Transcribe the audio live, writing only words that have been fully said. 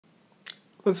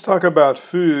Let's talk about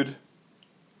food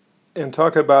and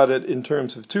talk about it in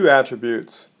terms of two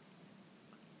attributes.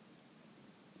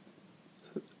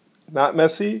 Not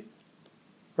messy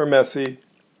or messy,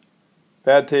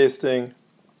 bad tasting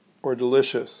or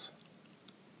delicious.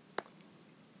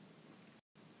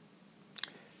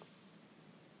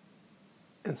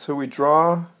 And so we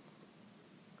draw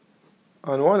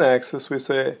on one axis, we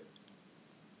say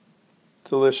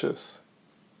delicious.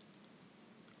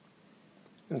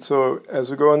 And so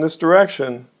as we go in this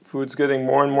direction, food's getting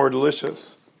more and more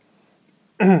delicious.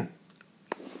 And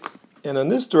in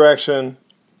this direction,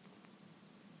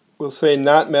 we'll say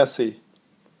not messy.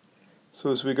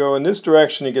 So as we go in this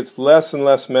direction, it gets less and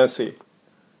less messy.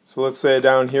 So let's say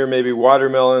down here, maybe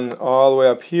watermelon, all the way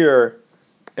up here,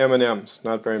 M&Ms,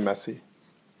 not very messy.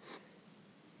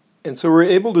 And so we're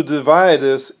able to divide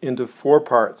this into 4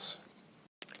 parts.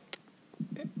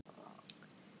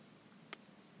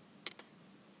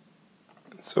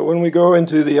 So when we go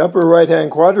into the upper right-hand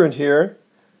quadrant here,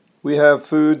 we have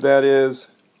food that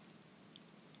is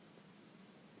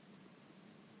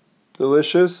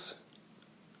delicious,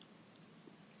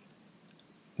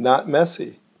 not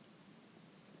messy.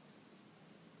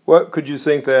 What could you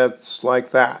think that's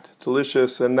like that?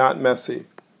 Delicious and not messy.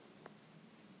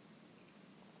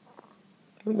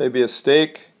 Maybe a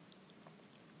steak,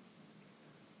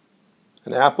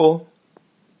 an apple.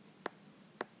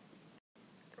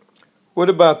 What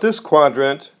about this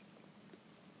quadrant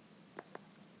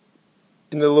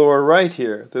in the lower right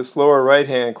here, this lower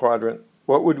right-hand quadrant?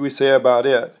 What would we say about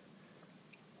it?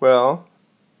 Well,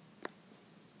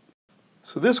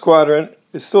 so this quadrant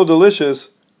is still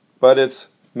delicious, but it's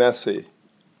messy.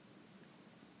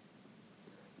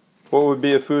 What would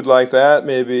be a food like that?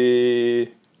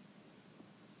 Maybe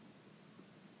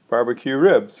barbecue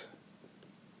ribs.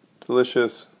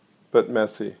 Delicious, but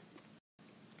messy.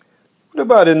 What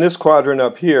about in this quadrant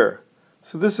up here?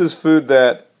 So this is food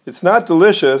that it's not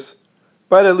delicious,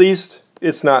 but at least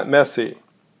it's not messy.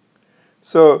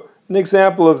 So an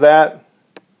example of that,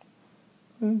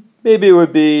 maybe it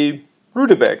would be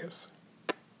rutabagas.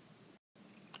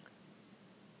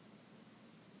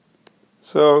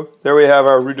 So there we have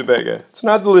our rutabaga. It's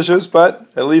not delicious, but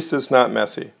at least it's not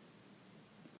messy.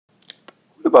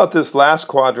 What about this last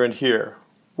quadrant here?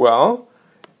 Well,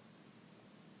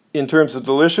 in terms of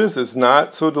delicious, it's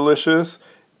not so delicious.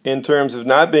 In terms of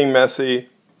not being messy,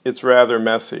 it's rather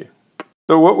messy.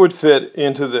 So what would fit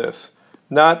into this?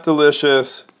 Not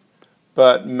delicious,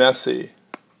 but messy.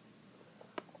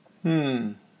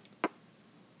 Well,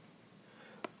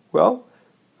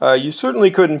 you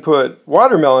certainly couldn't put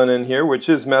watermelon in here, which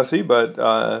is messy,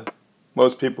 but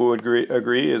most people would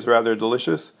agree is rather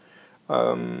delicious.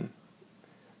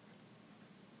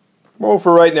 Well,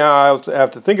 for right now, I'll have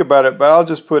to think about it, but I'll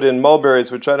just put in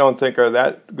mulberries, which I don't think are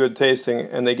that good tasting,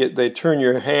 and they turn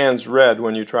your hands red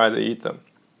when you try to eat them.